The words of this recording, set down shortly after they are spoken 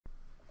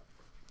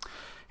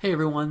Hey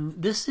everyone,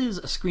 this is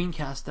a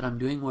screencast that I'm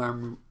doing where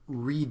I'm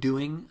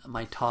redoing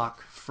my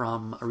talk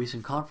from a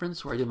recent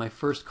conference where I did my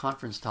first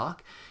conference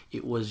talk.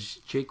 It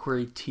was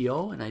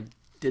jQueryTO, and I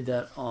did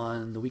that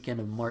on the weekend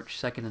of March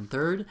 2nd and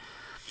 3rd.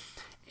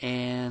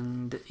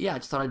 And yeah, I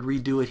just thought I'd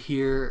redo it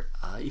here.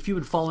 If you've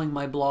been following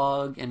my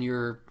blog and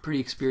you're pretty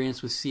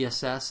experienced with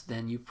CSS,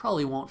 then you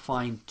probably won't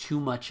find too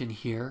much in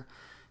here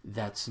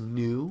that's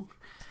new.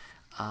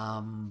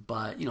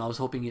 But I was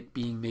hoping it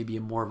being maybe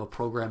more of a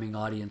programming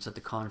audience at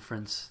the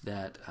conference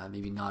that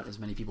maybe not as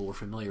many people were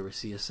familiar with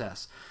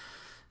CSS.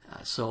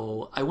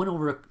 So I went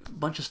over a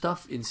bunch of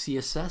stuff in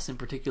CSS, in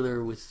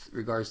particular with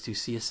regards to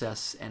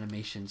CSS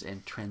animations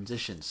and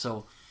transitions.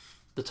 So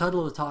the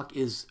title of the talk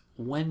is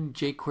When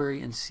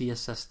jQuery and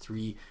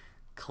CSS3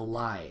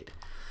 Collide.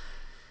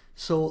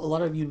 So a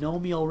lot of you know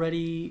me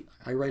already.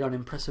 I write on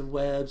Impressive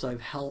Webs.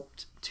 I've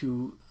helped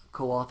to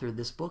co-author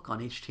this book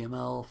on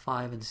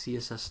HTML5 and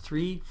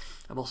CSS3.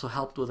 I've also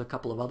helped with a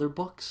couple of other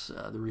books,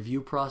 the review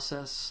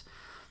process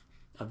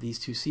of these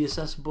two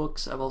CSS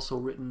books. I've also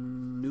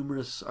written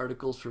numerous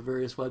articles for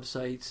various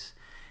websites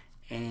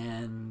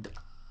and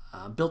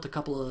built a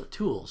couple of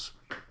tools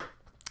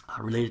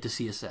related to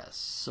CSS.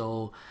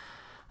 So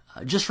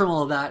just from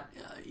all of that,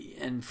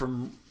 and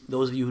from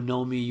those of you who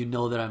know me, you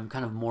know that I'm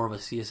kind of more of a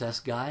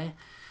CSS guy.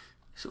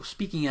 So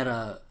speaking at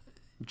a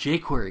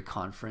jQuery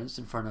conference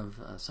in front of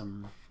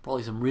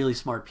probably some really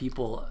smart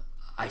people,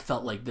 I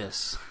felt like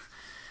this.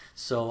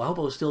 So I hope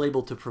I was still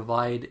able to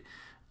provide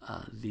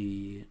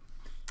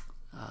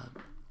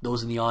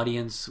those in the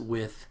audience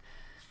with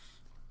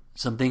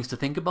some things to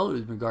think about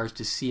with regards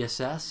to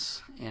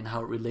CSS and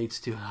how it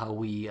relates to how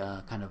we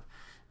kind of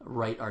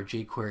write our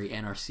jQuery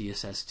and our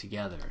CSS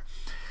together.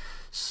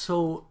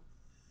 So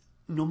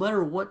no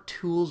matter what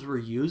tools we're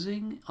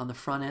using on the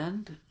front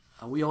end,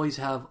 we always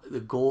have the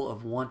goal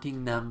of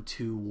wanting them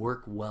to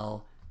work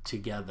well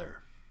together.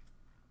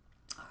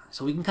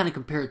 So we can kind of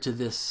compare it to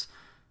this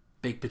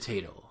baked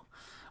potato.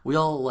 We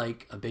all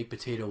like a baked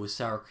potato with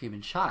sour cream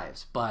and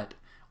chives, but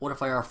what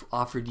if I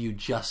offered you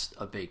just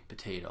a baked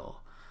potato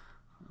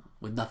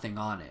with nothing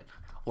on it,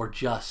 or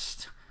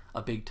just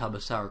a big tub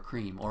of sour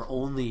cream, or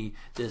only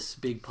this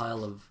big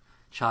pile of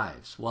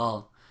chives?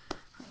 Well,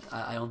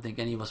 I don't think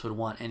any of us would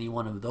want any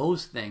one of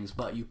those things,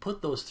 but you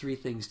put those three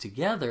things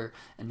together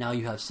and now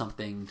you have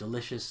something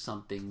delicious,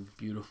 something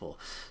beautiful.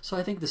 So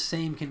I think the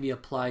same can be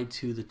applied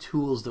to the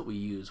tools that we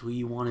use.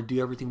 We want to do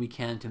everything we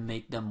can to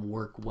make them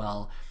work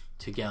well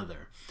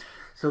together.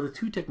 So the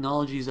two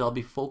technologies that I'll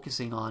be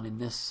focusing on in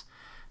this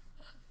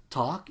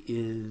talk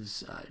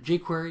is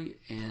jQuery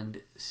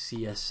and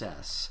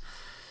CSS.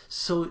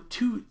 So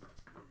two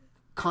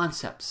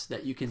concepts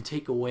that you can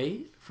take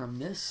away from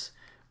this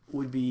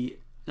would be,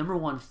 number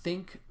one,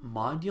 think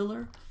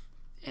modular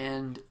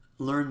and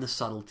learn the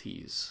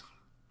subtleties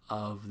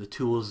of the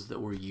tools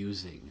that we're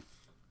using.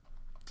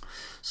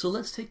 So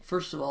let's take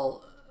first of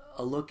all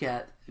a look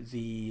at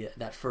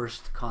that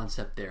first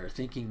concept there,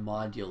 thinking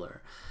modular.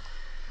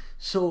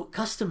 So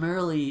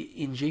customarily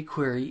in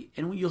jQuery,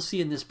 and you'll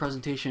see in this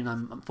presentation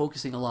I'm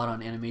focusing a lot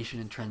on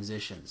animation and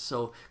transitions.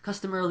 So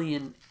customarily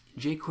in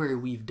jQuery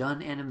we've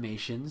done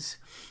animations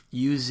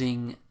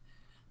using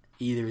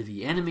either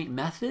the animate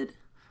method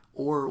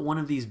or one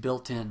of these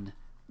built-in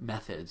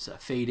methods,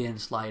 fade in,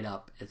 slide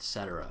up,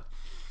 etc.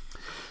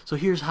 So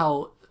here's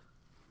how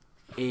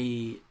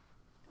an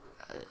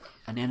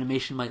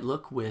animation might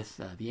look with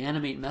the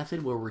animate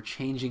method, where we're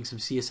changing some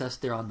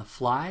CSS there on the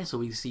fly. So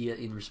we see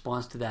in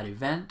response to that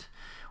event,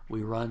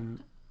 we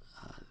run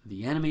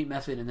the animate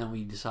method, and then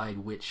we decide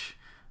which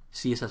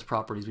CSS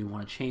properties we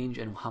want to change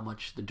and how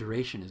much the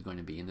duration is going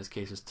to be. In this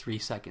case, it's 3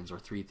 seconds or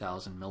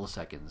 3,000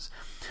 milliseconds.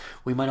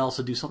 We might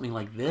also do something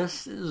like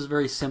this. This is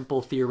very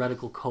simple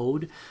theoretical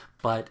code,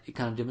 but it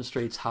kind of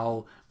demonstrates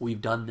how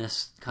we've done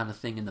this kind of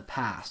thing in the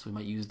past. We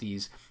might use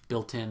these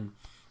built-in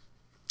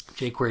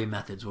jQuery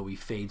methods where we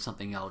fade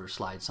something out or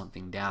slide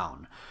something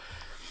down.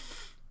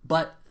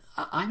 But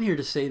I'm here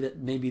to say that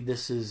maybe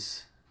this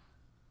is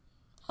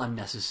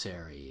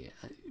unnecessary.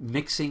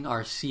 Mixing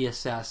our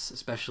CSS,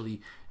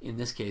 especially in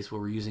this case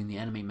where we're using the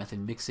animate method,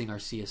 mixing our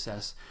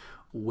CSS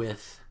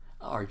with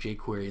our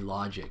jQuery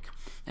logic.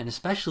 And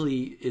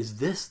especially is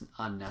this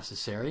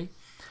unnecessary,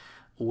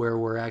 where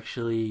we're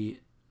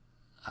actually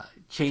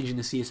changing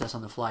the CSS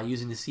on the fly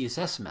using the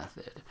CSS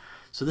method.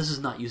 So this is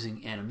not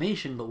using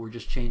animation, but we're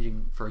just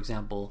changing, for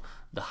example,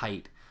 the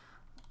height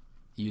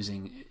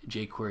using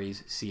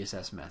jQuery's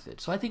CSS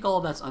method. So I think all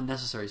of that's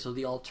unnecessary. So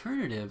the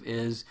alternative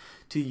is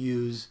to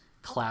use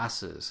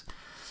classes.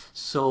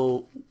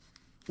 So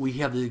we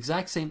have the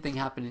exact same thing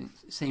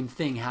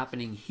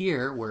happening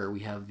here, where we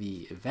have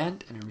the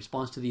event, and in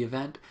response to the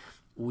event,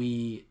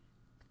 we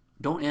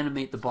don't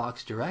animate the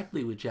box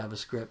directly with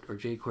JavaScript or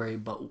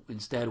jQuery, but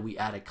instead we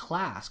add a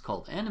class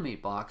called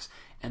AnimateBox,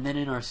 and then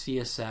in our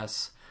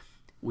CSS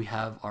we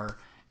have our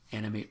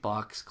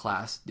AnimateBox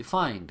class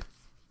defined.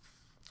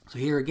 So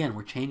here again,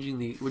 we're doing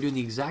the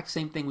exact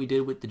same thing we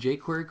did with the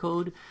jQuery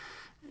code,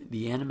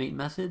 the animate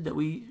method that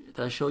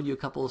I showed you a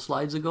couple of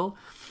slides ago.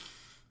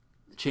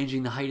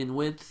 changing the height and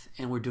width,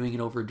 and we're doing it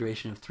over a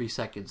duration of 3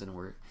 seconds, and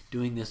we're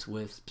doing this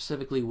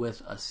specifically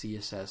with a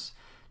CSS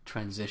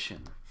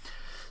transition.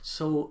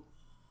 So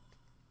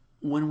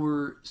when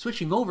we're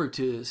switching over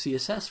to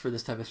CSS for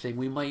this type of thing,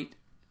 we might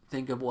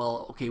think of,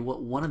 well, okay,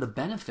 one of the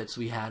benefits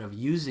we had of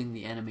using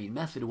the animate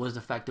method was the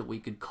fact that we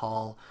could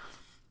call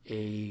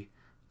a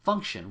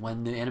function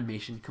when the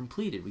animation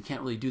completed. We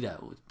can't really do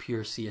that with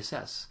pure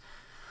CSS.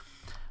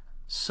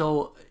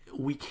 So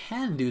we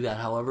can do that,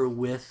 however,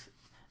 with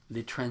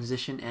the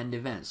transition end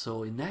event.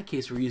 So in that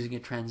case, we're using a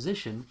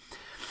transition,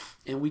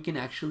 and we can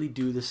actually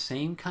do the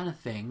same kind of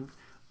thing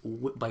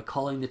by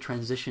calling the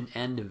transition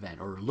end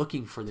event, or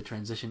looking for the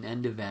transition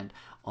end event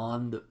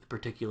on the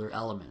particular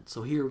element.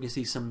 So here we can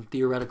see some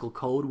theoretical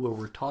code where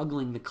we're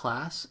toggling the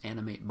class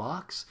animate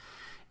box,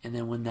 and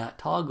then when that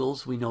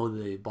toggles, we know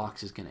the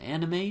box is going to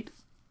animate.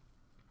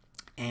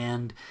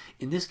 And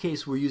in this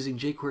case, we're using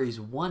jQuery's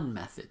one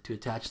method to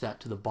attach that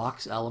to the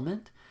box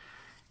element,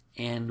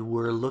 and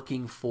we're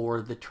looking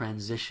for the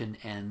transition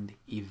end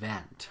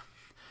event.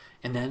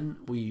 And then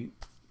we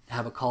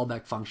have a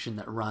callback function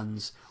that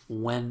runs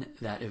when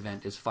that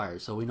event is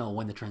fired. So we know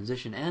when the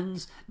transition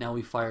ends, now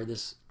we fire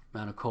this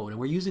amount of code. And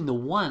we're using the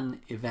one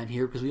event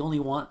here because we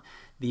only want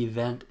the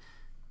event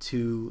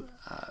to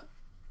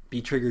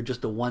be triggered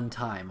just the one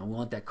time, and we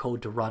want that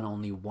code to run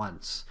only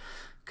once.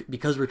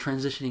 Because we're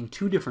transitioning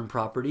two different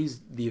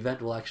properties, the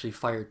event will actually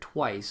fire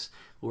twice.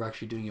 We're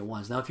actually doing it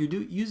once. Now, if you're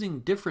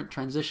using different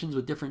transitions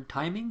with different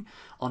timing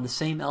on the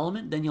same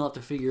element, then you'll have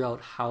to figure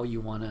out how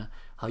you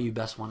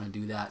best want to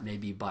do that,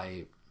 maybe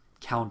by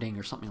counting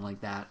or something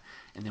like that.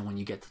 And then when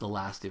you get to the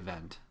last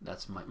event,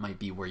 that might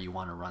be where you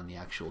want to run the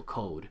actual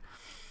code.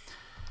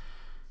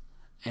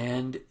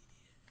 And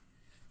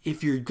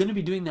if you're going to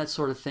be doing that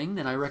sort of thing,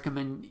 then I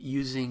recommend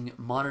using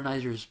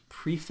Modernizer's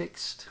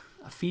prefixed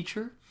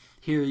feature.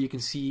 Here you can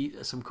see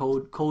some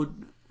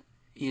code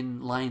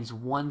in lines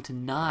 1 to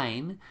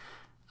 9.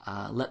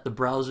 Let the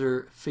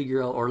browser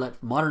figure out, or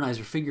let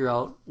Modernizer figure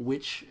out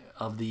which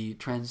of the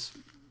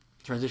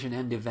transition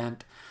end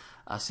event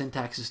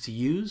syntaxes to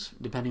use,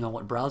 depending on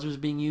what browser is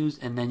being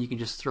used, and then you can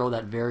just throw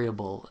that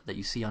variable that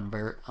you see on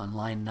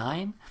line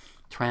 9,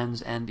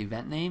 trans end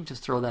event name,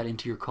 just throw that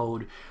into your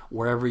code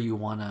wherever you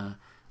want to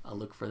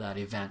look for that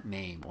event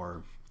name,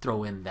 or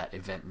throw in that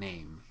event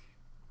name.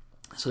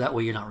 So that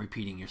way you're not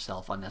repeating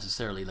yourself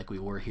unnecessarily like we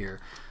were here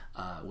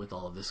with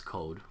all of this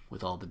code,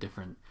 with all the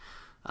different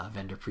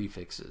vendor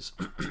prefixes.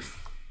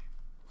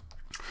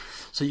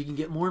 So you can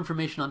get more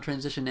information on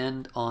transition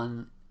end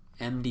on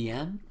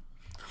MDN,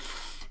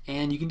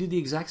 and you can do the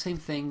exact same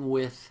thing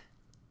with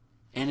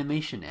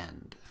animation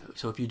end.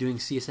 So if you're doing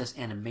CSS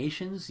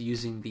animations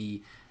using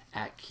the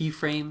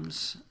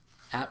 @keyframes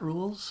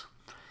rules,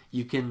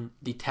 you can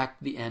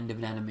detect the end of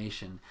an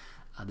animation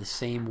the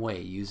same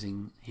way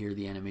using here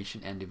the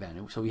animation end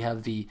event. So we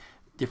have the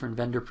different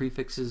vendor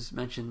prefixes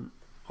mentioned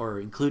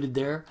or included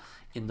there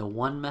in the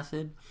one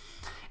method.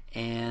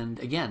 And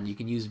again, you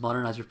can use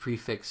Modernizer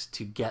prefix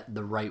to get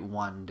the right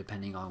one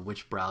depending on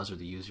which browser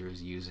the user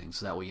is using,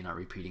 so that way you're not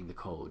repeating the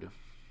code.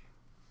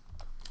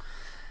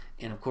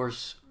 And of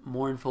course,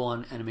 more info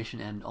on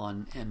animation end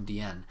on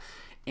MDN.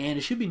 And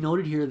it should be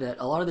noted here that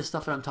a lot of the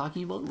stuff that I'm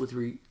talking about with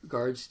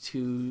regards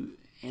to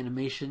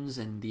animations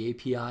and the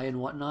API and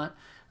whatnot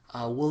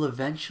will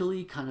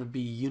eventually kind of be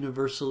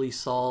universally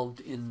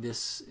solved in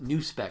this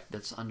new spec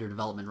that's under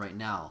development right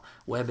now,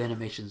 Web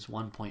Animations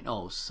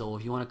 1.0. So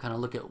if you want to kind of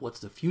look at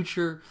what's the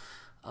future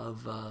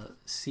of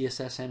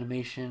CSS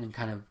animation, and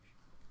kind of,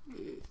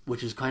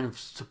 which is kind of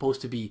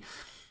supposed to be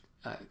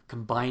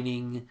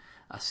combining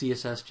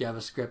CSS,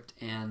 JavaScript,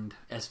 and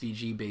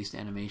SVG based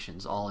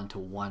animations all into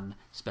one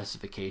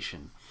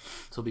specification.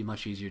 So it'll be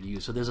much easier to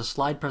use. So there's a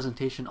slide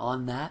presentation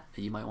on that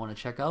you might want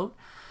to check out.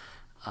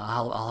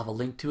 I'll have a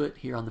link to it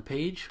here on the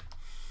page.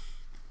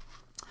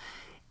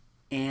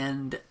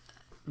 And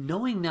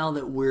knowing now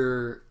that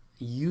we're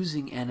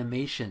using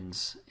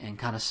animations and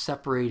kind of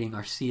separating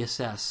our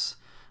CSS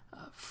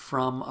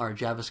from our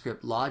JavaScript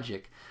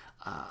logic,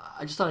 I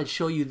just thought I'd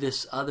show you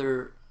this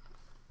other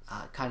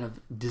kind of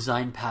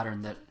design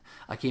pattern that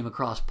I came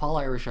across. Paul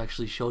Irish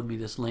actually showed me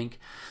this link.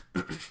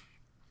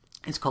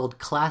 It's called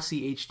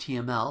Classy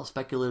HTML,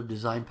 Speculative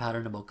Design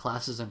Pattern About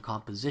Classes and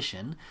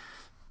Composition,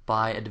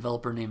 by a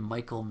developer named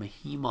Michael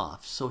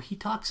Mahimoff. So he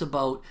talks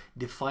about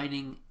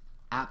defining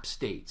app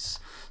states.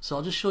 So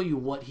I'll just show you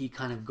what he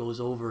kind of goes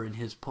over in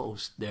his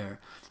post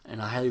there,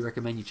 and I highly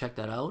recommend you check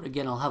that out.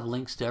 Again, I'll have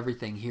links to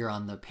everything here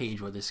on the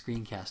page where the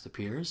screencast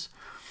appears,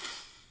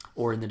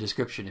 or in the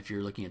description if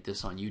you're looking at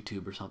this on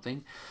YouTube or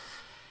something.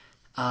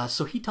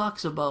 So he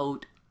talks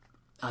about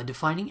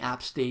defining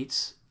app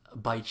states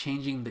by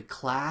changing the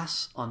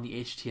class on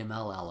the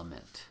HTML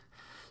element.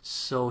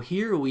 So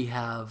here we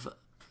have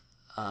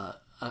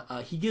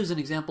he gives an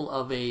example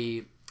of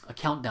a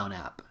countdown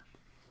app.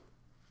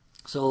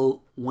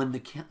 So when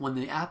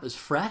the app is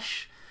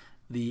fresh,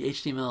 the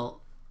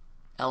HTML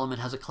element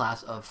has a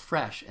class of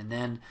fresh, and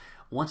then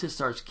once it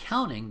starts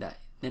counting,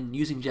 then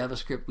using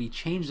JavaScript we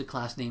change the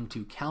class name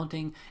to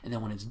counting, and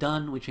then when it's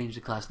done we change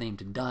the class name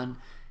to done,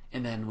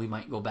 and then we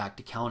might go back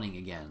to counting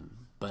again.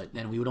 But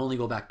then we would only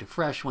go back to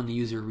fresh when the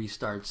user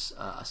restarts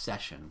a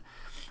session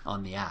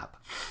on the app.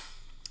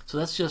 So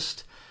that's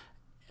just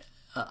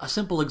a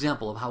simple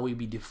example of how we'd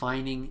be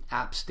defining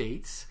app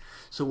states.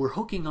 So we're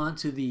hooking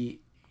onto the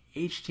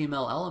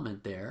HTML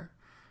element there,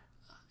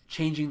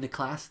 changing the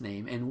class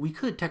name, and we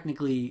could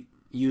technically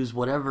use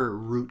whatever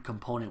root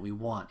component we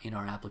want in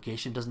our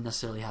application. It doesn't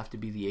necessarily have to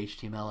be the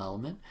HTML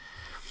element.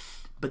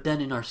 But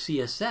then in our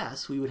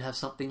CSS, we would have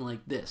something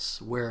like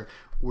this, where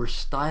we're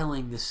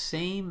styling the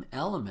same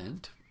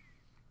element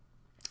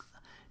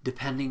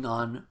depending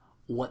on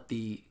what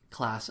the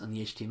class on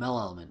the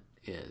HTML element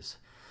is.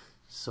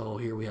 So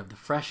here we have the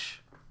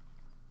fresh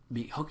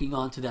be hooking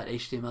onto that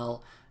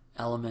HTML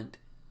element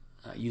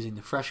using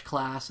the fresh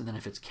class, and then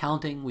if it's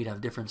counting, we'd have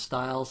different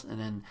styles,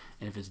 and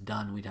if it's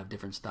done, we'd have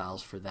different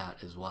styles for that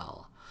as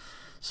well.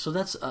 So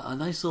that's a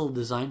nice little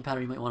design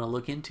pattern you might want to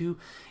look into.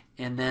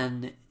 And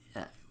then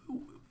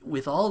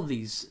with all of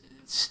these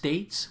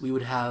states, we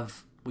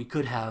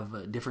could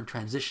have different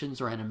transitions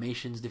or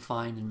animations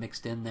defined and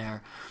mixed in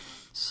there,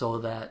 so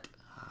that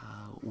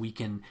we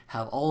can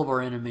have all of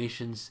our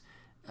animations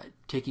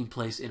taking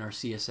place in our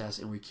CSS,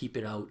 and we keep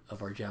it out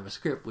of our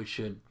JavaScript, which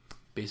should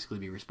basically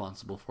be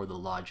responsible for the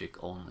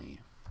logic only.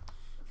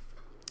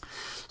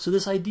 So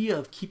this idea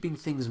of keeping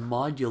things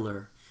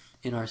modular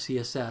in our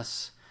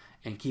CSS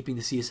and keeping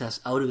the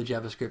CSS out of the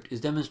JavaScript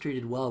is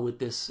demonstrated well with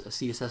this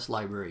CSS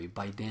library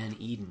by Dan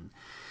Eden.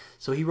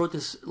 So he wrote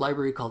this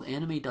library called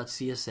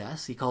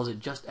animate.css. He calls it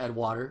just add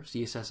water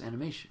CSS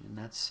animation, and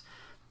that's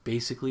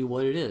basically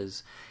what it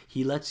is.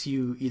 He lets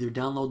you either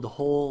download the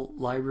whole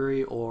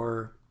library,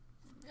 or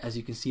as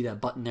you can see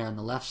that button there on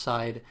the left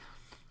side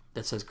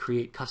that says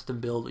create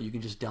custom build, or you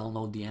can just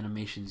download the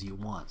animations you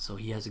want. So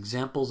he has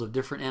examples of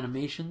different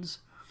animations,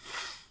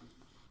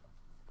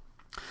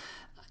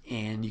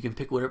 and you can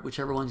pick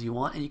whichever ones you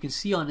want, and you can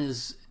see on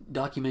his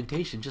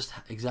documentation just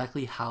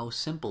exactly how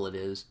simple it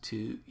is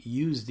to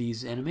use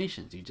these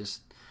animations. You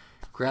just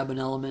grab an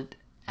element,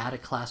 add a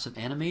class of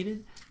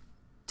animated,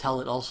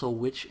 tell it also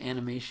which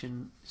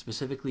animation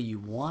specifically you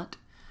want,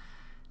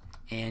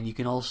 and you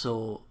can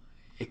also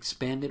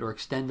expand it or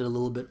extend it a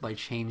little bit by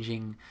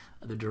changing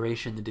the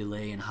duration, the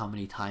delay, and how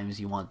many times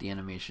you want the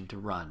animation to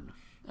run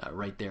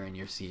right there in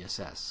your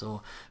CSS.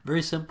 So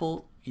very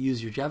simple.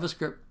 Use your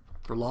JavaScript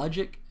for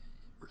logic,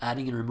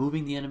 adding and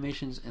removing the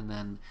animations, and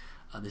then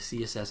the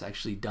CSS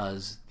actually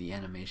does the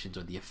animations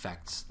or the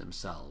effects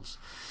themselves.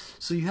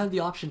 So you have the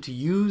option to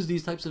use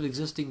these types of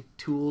existing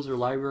tools or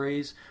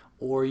libraries,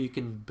 or you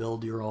can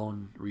build your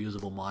own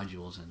reusable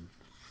modules and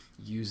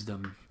use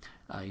them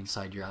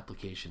inside your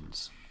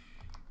applications.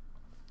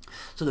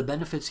 So the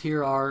benefits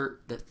here are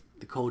that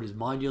the code is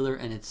modular,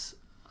 and it's,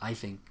 I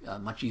think,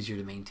 much easier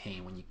to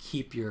maintain when you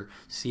keep your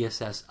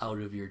CSS out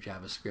of your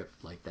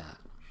JavaScript like that.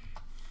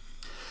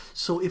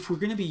 So if we're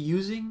going to be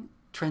using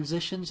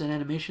transitions and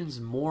animations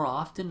more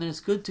often, then it's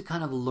good to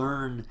kind of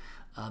learn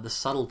the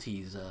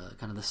subtleties,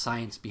 kind of the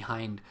science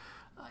behind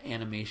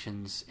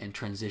animations and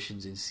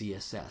transitions in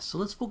CSS. So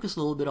let's focus a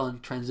little bit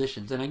on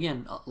transitions. And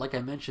again, like I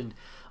mentioned,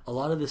 a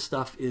lot of this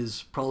stuff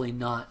is probably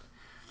not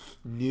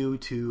new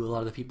to a lot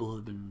of the people who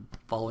have been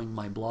following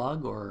my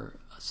blog or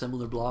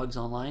similar blogs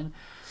online.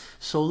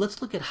 So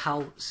let's look at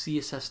how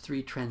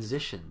CSS3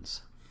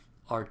 transitions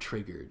are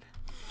triggered.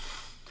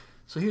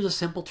 So here's a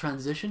simple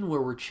transition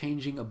where we're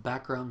changing a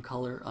background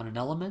color on an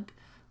element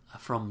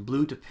from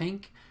blue to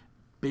pink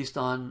based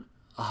on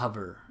a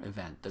hover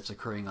event that's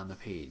occurring on the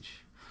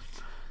page.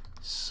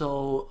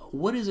 So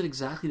what is it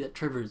exactly that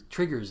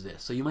triggers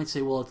this? So you might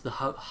say, well, it's the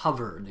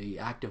hover, the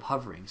act of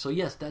hovering. So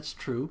yes, that's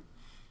true.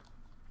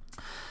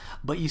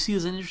 But you see,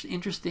 there's an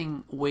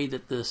interesting way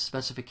that the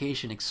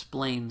specification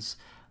explains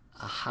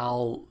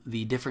how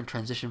the different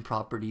transition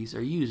properties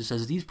are used. It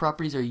says these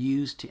properties are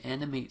used to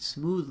animate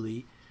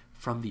smoothly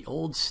from the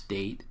old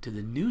state to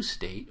the new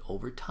state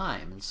over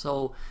time. And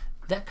so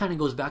that kind of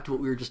goes back to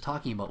what we were just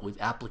talking about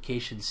with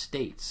application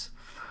states.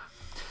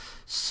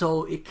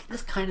 So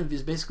this kind of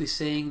is basically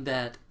saying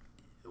that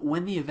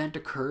when the event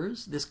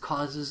occurs, this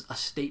causes a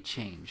state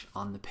change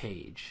on the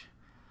page.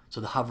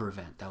 So the hover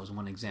event, that was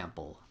one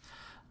example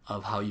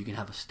of how you can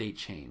have a state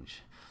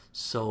change.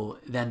 So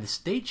then the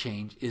state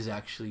change is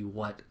actually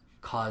what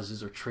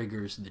causes or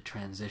triggers the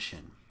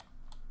transition.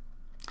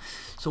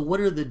 So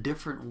what are the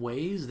different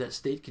ways that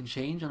state can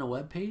change on a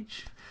web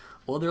page?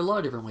 Well, there are a lot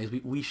of different ways.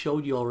 We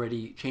showed you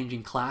already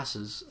changing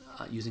classes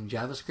using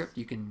JavaScript.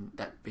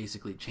 That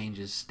basically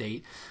changes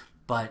state,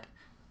 but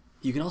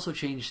you can also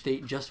change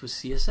state just with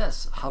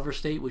CSS. Hover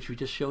state, which we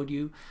just showed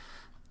you.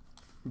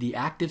 The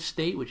active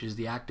state, which is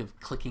the act of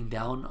clicking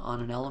down on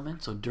an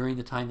element. So during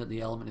the time that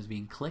the element is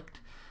being clicked,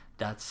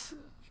 that's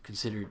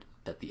considered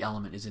that the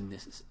element is in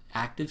this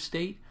active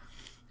state.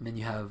 And then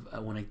you have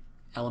when an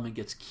element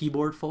gets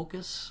keyboard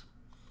focus,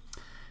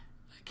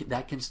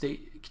 that can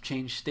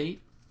change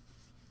state.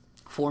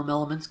 Form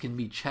elements can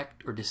be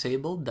checked or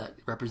disabled. That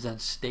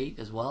represents state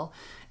as well.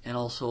 And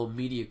also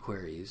media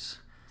queries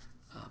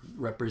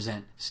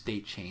represent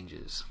state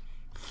changes.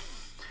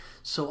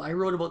 So I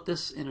wrote about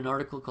this in an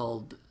article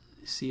called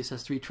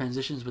CSS3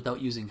 transitions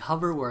without using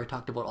hover, where I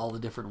talked about all the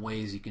different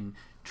ways you can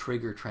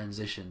trigger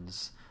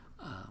transitions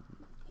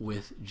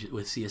with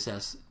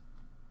CSS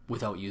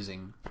without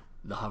using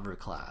the hover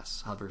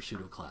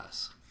pseudo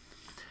class.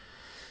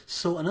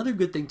 So another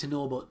good thing to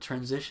know about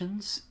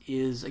transitions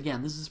is,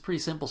 again, this is pretty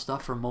simple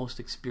stuff for most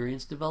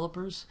experienced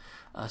developers,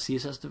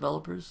 CSS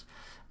developers,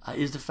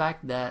 is the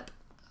fact that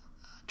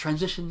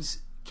transitions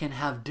can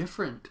have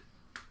different,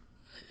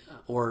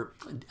 or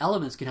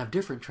elements can have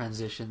different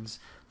transitions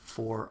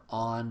for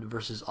on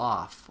versus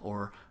off,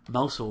 or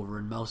mouse over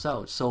and mouse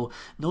out. So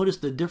notice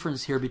the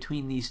difference here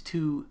between these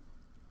two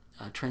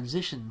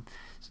transitions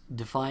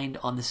defined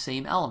on the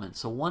same element.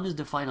 So one is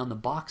defined on the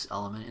box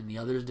element and the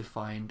other is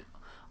defined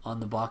on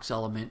the box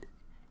element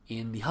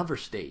in the hover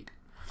state.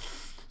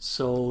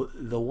 So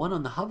the one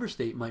on the hover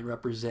state might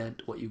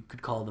represent what you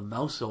could call the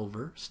mouse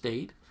over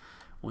state.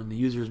 When the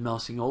user is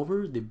mousing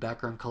over, the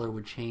background color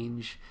would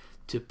change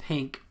to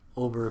pink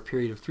over a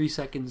period of 3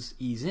 seconds,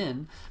 ease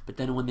in, but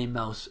then when they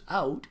mouse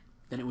out,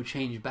 then it would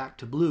change back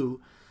to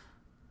blue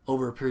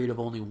over a period of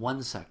only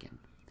 1 second,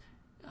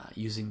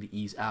 using the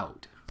ease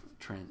out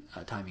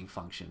timing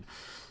function.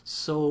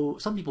 So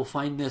some people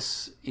find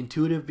this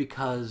intuitive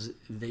because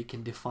they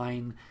can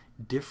define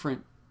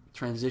different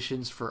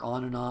transitions for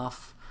on and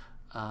off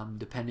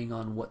depending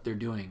on what they're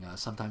doing.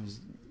 Sometimes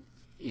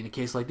in a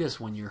case like this,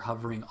 when you're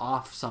hovering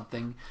off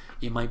something,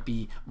 it might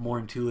be more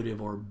intuitive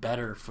or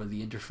better for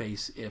the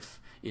interface if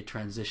it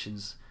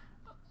transitions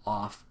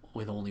off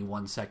with only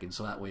 1 second,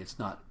 so that way it's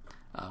not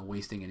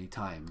wasting any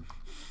time.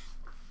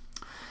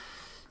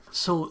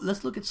 So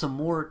let's look at some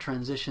more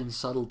transition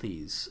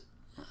subtleties,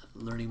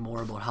 learning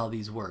more about how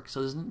these work. So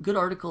there's a good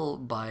article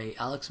by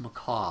Alex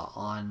McCaw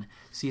on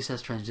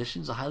CSS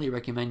transitions. I highly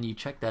recommend you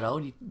check that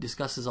out. He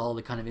discusses all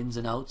the kind of ins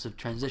and outs of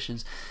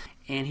transitions,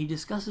 and he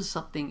discusses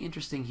something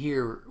interesting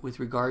here with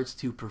regards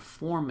to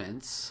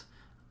performance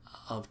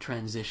of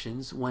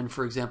transitions when,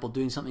 for example,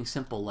 doing something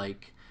simple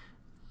like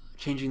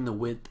changing the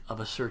width of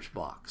a search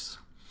box.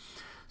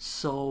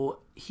 So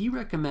he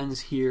recommends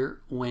here,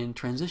 when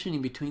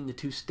transitioning between the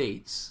two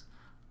states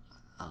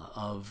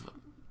of,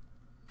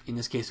 in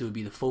this case it would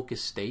be the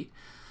focus state,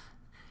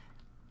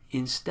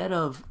 instead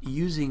of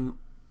using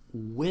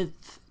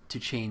width to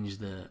change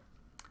the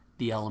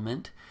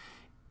element,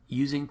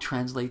 using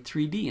translate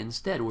 3D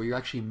instead, where you're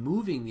actually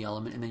moving the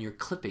element and then you're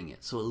clipping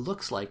it. So it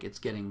looks like it's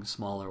getting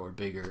smaller or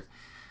bigger,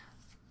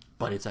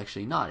 but it's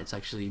actually not. It's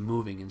actually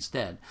moving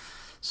instead.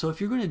 So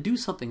if you're going to do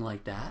something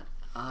like that,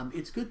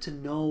 it's good to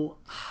know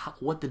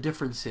what the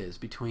difference is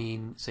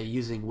between, say,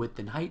 using width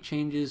and height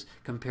changes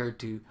compared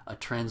to a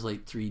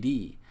translate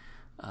 3D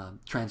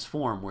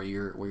transform, where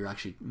you're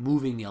actually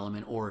moving the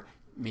element, or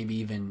maybe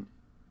even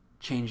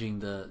changing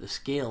the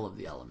scale of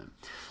the element.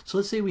 So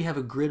let's say we have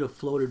a grid of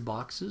floated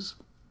boxes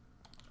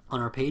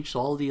on our page. So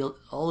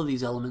all of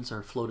these elements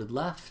are floated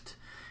left,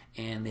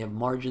 and they have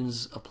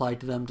margins applied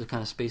to them to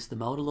kind of space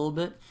them out a little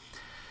bit.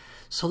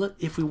 So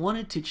if we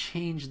wanted to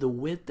change the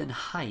width and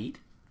height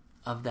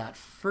of that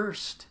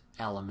first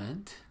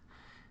element,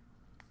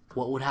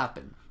 what would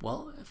happen?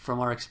 Well, from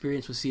our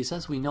experience with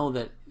CSS, we know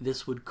that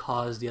this would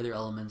cause the other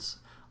elements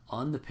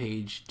on the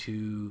page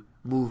to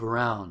move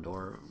around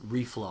or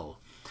reflow.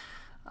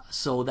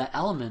 So that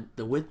element,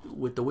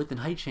 with the width and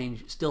height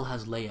change, still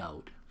has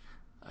layout,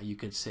 you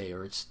could say,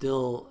 or it's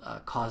still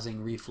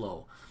causing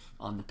reflow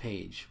on the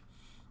page.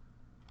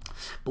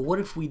 But what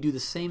if we do the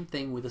same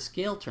thing with a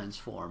scale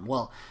transform?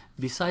 Well,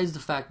 besides the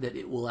fact that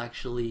it will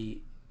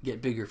actually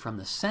get bigger from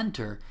the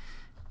center,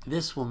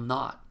 this will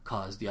not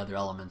cause the other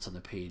elements on the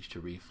page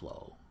to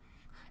reflow.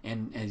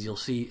 And as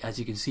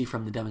you can see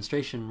from the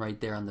demonstration right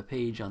there on the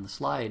page on the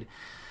slide,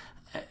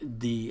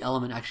 the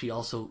element actually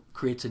also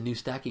creates a new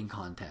stacking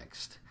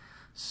context.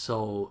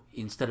 So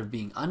instead of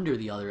being under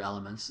the other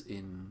elements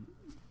in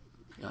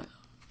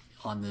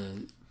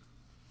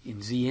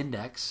Z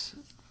index,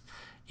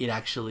 it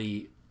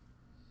actually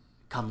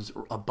comes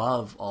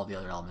above all the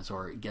other elements,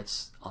 or it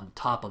gets on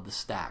top of the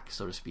stack,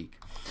 so to speak.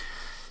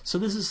 So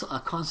this is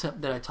a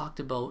concept that I talked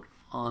about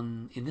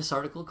in this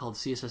article called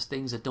CSS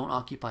Things That Don't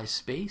Occupy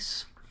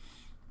Space.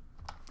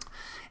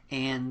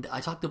 And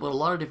I talked about a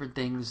lot of different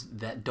things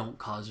that don't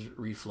cause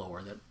reflow,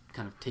 or that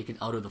kind of take it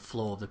out of the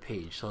flow of the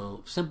page.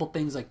 So simple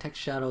things like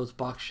text shadows,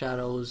 box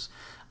shadows,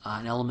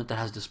 an element that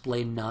has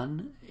display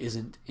none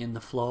isn't in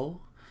the flow,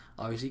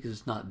 obviously, because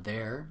it's not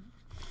there.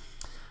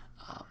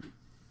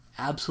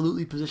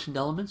 Absolutely positioned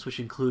elements, which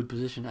include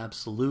position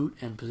absolute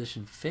and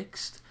position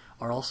fixed,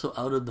 are also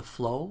out of the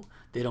flow.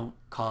 They don't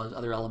cause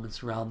other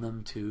elements around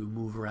them to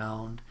move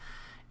around.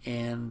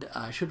 And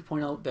I should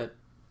point out that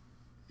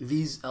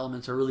these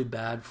elements are really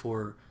bad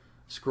for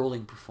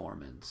scrolling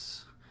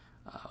performance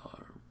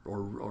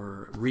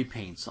or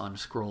repaints on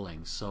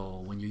scrolling.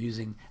 So when you're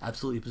using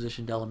absolutely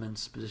positioned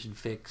elements, position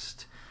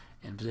fixed,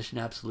 and position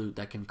absolute,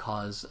 that can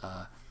cause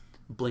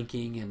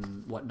blinking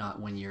and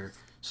whatnot when you're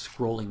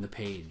scrolling the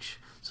page.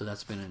 So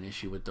that's been an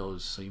issue with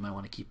those. So you might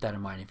want to keep that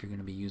in mind if you're going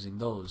to be using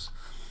those.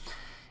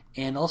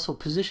 and also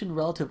position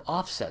relative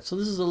offset. So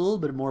this is a little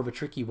bit more of a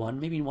tricky one,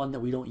 maybe one that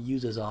we don't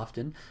use as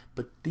often,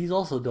 but these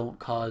also don't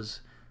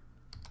cause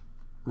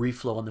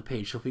reflow on the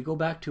page. So if we go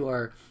back to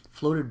our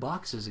floated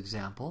boxes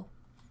example,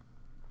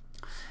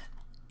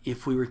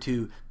 if we were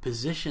to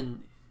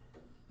position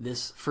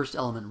this first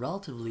element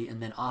relatively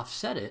and then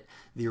offset it,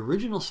 the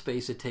original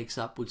space it takes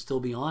up would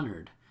still be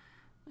honored.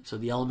 So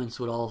the elements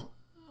would all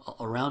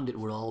around it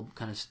would all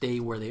kind of stay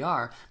where they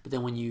are, but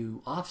then when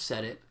you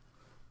offset it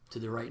to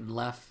the right and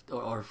left,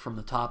 or from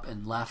the top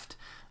and left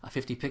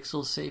 50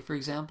 pixels, say, for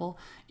example,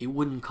 it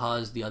wouldn't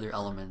cause the other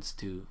elements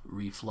to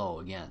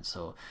reflow again.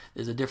 So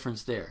there's a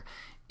difference there.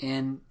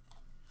 And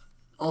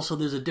also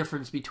there's a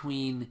difference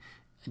between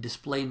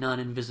display none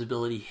and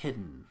visibility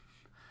hidden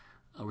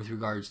with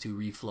regards to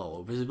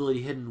reflow.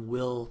 Visibility hidden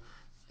will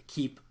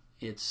keep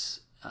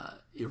its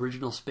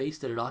original space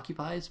that it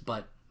occupies,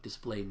 but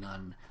display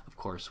none, of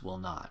course, will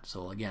not.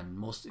 So again,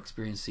 most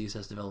experienced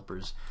CSS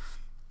developers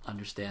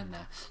understand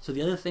that. So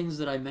the other things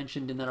that I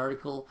mentioned in that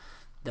article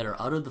that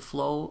are out of the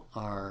flow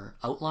are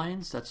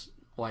outlines. That's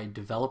why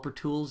developer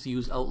tools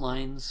use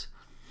outlines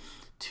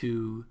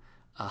to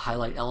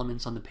highlight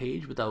elements on the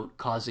page without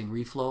causing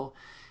reflow.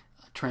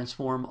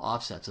 Transform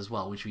offsets as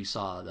well, which we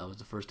saw. That was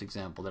the first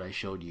example that I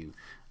showed you.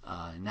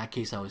 In that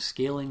case, I was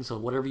scaling. So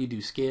whatever you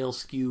do, scale,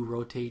 skew,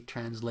 rotate,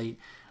 translate,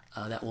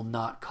 that will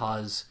not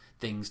cause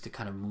things to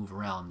kind of move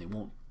around. They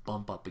won't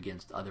bump up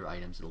against other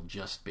items. It'll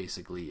just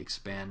basically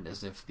expand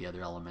as if the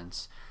other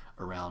elements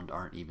around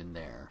aren't even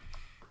there.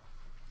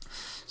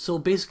 So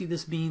basically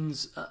this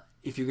means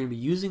if you're going to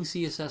be using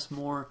CSS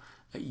more,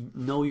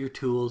 know your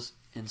tools,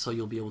 and so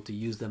you'll be able to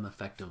use them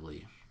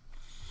effectively.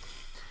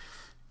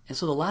 And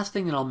so the last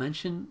thing that I'll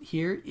mention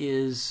here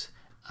is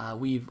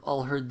we've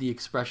all heard the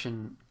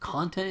expression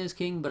content is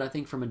king, but I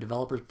think from a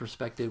developer's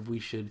perspective we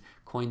should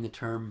coin the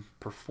term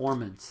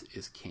performance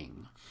is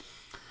king.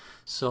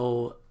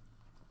 So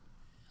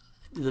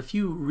the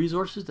few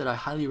resources that I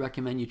highly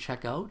recommend you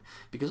check out,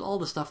 because all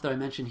the stuff that I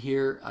mentioned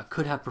here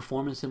could have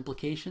performance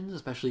implications,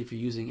 especially if you're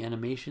using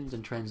animations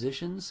and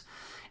transitions.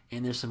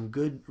 And there's some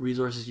good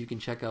resources you can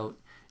check out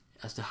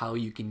as to how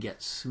you can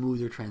get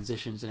smoother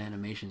transitions and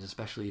animations,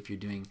 especially if you're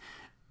doing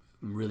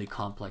really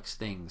complex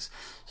things.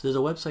 So there's a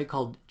website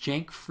called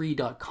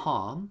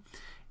jankfree.com,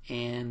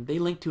 and they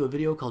link to a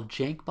video called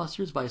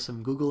Jankbusters by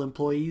some Google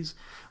employees,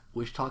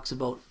 which talks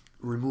about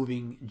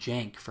removing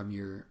jank from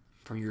your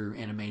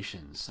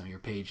animations, on your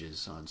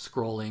pages, on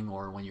scrolling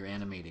or when you're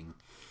animating.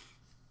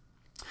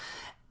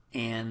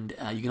 And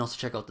you can also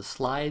check out the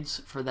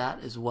slides for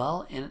that as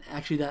well. And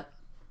actually that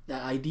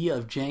idea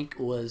of jank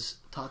was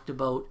talked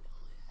about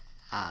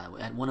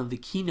at one of the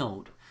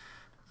keynote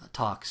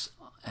talks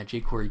at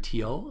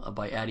jQueryTO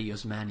by Adi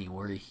Osmani,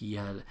 where he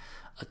had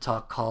a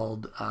talk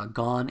called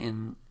Gone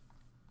in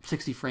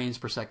 60 frames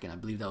per second. I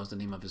believe that was the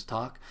name of his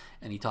talk,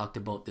 and he talked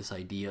about this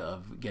idea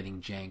of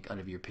getting jank out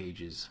of your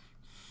pages.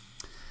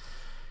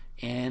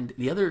 And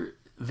the other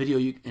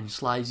video and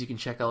slides you can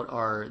check out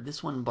are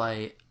this one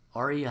by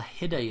Arya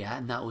Hidayat,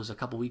 and that was a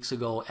couple weeks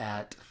ago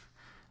at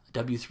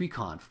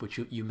W3Conf, which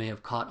you may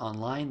have caught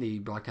online. They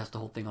broadcast the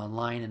whole thing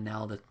online, and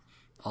now that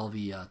all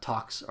the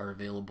talks are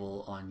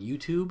available on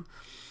YouTube.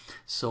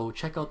 So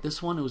check out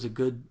this one. It was a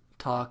good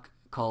talk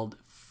called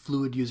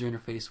Fluid User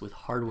Interface with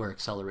Hardware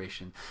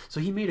Acceleration. So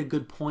he made a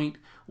good point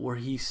where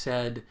he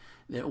said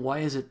that why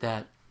is it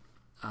that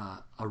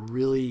a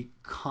really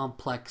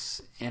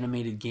complex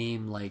animated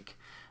game like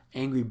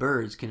Angry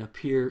Birds can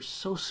appear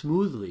so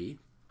smoothly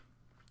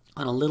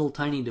on a little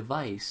tiny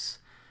device,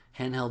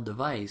 handheld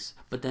device,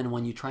 but then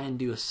when you try and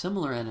do a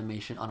similar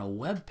animation on a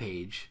web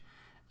page,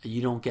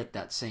 you don't get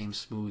that same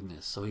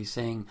smoothness. So he's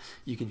saying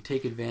you can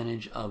take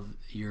advantage of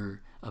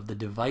the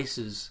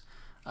device's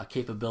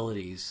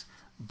capabilities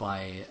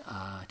by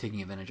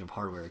taking advantage of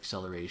hardware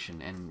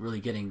acceleration and really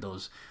getting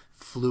those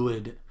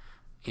fluid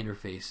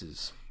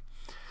interfaces.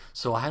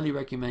 So I highly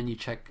recommend you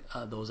check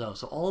those out.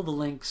 So all of the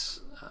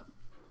links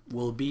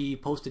will be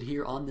posted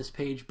here on this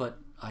page, but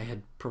I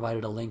had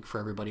provided a link for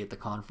everybody at the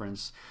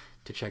conference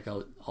to check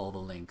out all the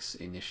links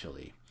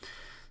initially.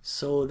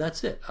 So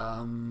that's it.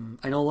 I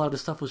know a lot of the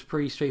stuff was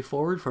pretty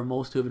straightforward for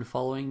most who have been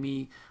following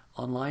me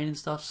online and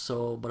stuff,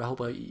 but I hope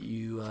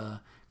you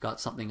got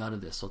something out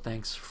of this. So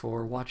thanks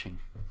for watching.